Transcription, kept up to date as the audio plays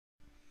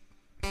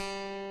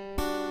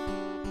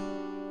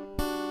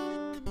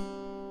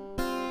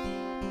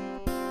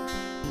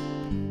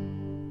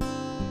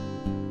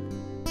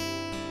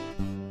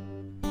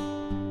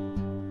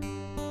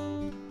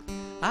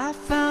I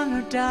found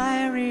her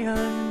diary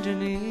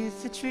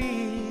underneath the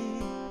tree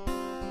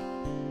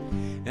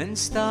and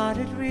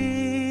started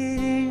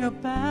reading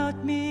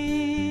about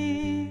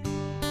me.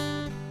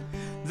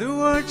 The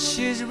words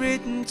she's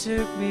written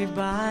took me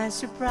by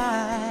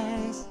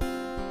surprise.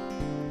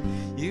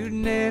 You'd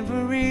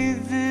never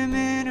read them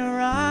in her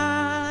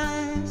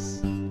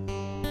eyes.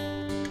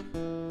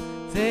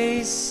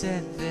 They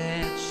said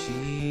that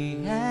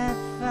she had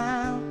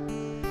found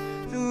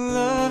the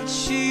love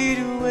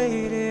she'd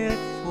waited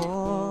for.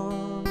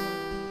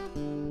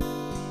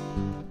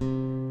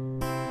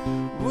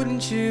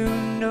 Wouldn't you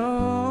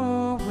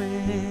know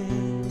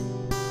it?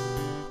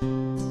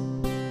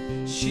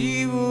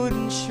 She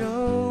wouldn't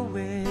show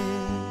it.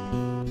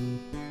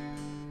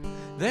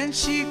 Then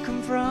she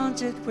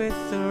confronted with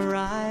the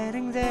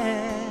writing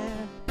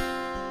there,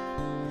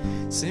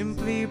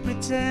 simply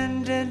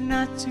pretended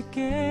not to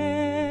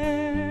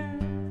care.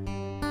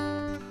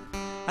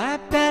 I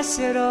pass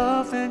it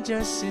off and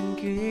just in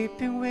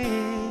keeping with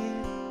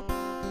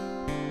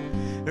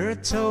her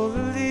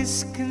total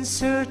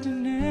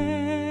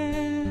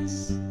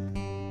disconcertedness.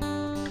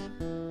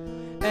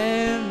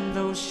 And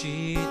though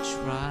she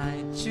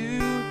tried to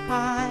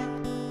hide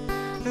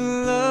the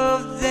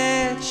love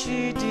that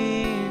she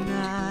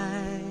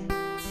denied,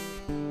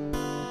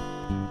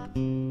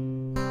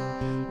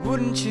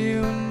 wouldn't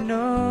you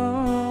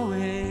know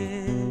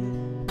it?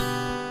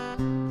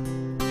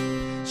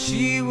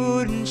 She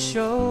wouldn't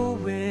show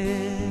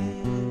it.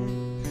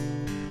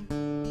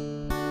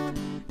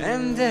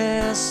 And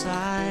as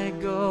I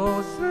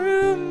go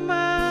through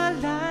my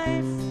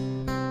life,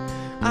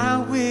 I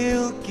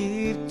will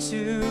give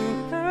to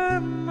her,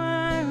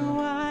 my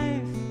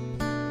wife,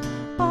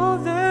 all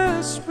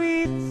the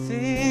sweet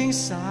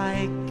things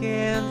I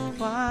can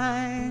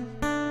find.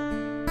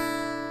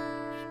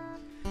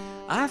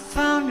 I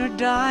found her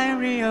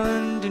diary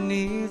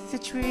underneath the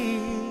tree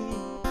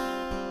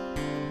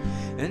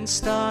and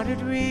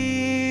started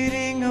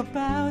reading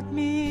about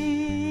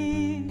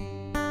me.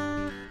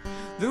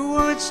 The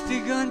words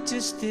begun to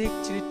stick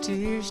to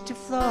tears to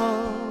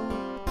flow.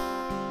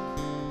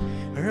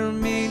 Her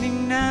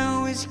meaning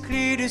now is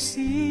clear to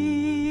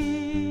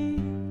see.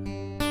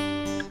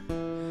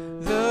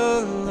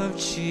 The love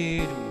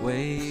she'd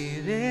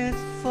waited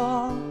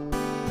for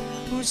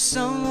was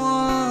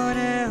someone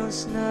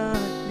else, not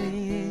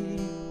me.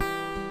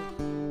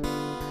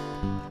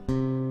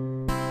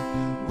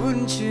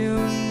 Wouldn't you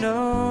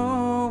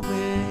know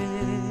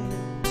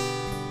it?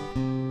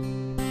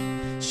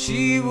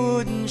 She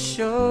wouldn't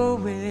show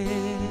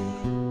it.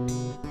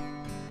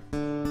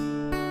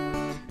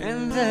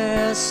 And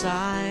as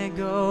I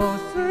go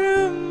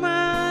through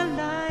my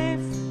life,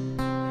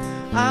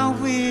 I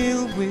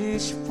will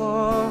wish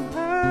for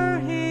her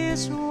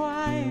his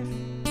wife,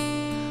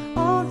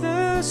 all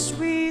the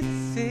sweet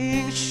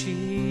things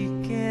she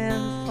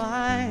can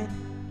find,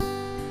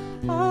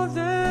 all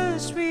the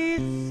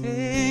sweet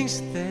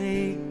things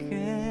they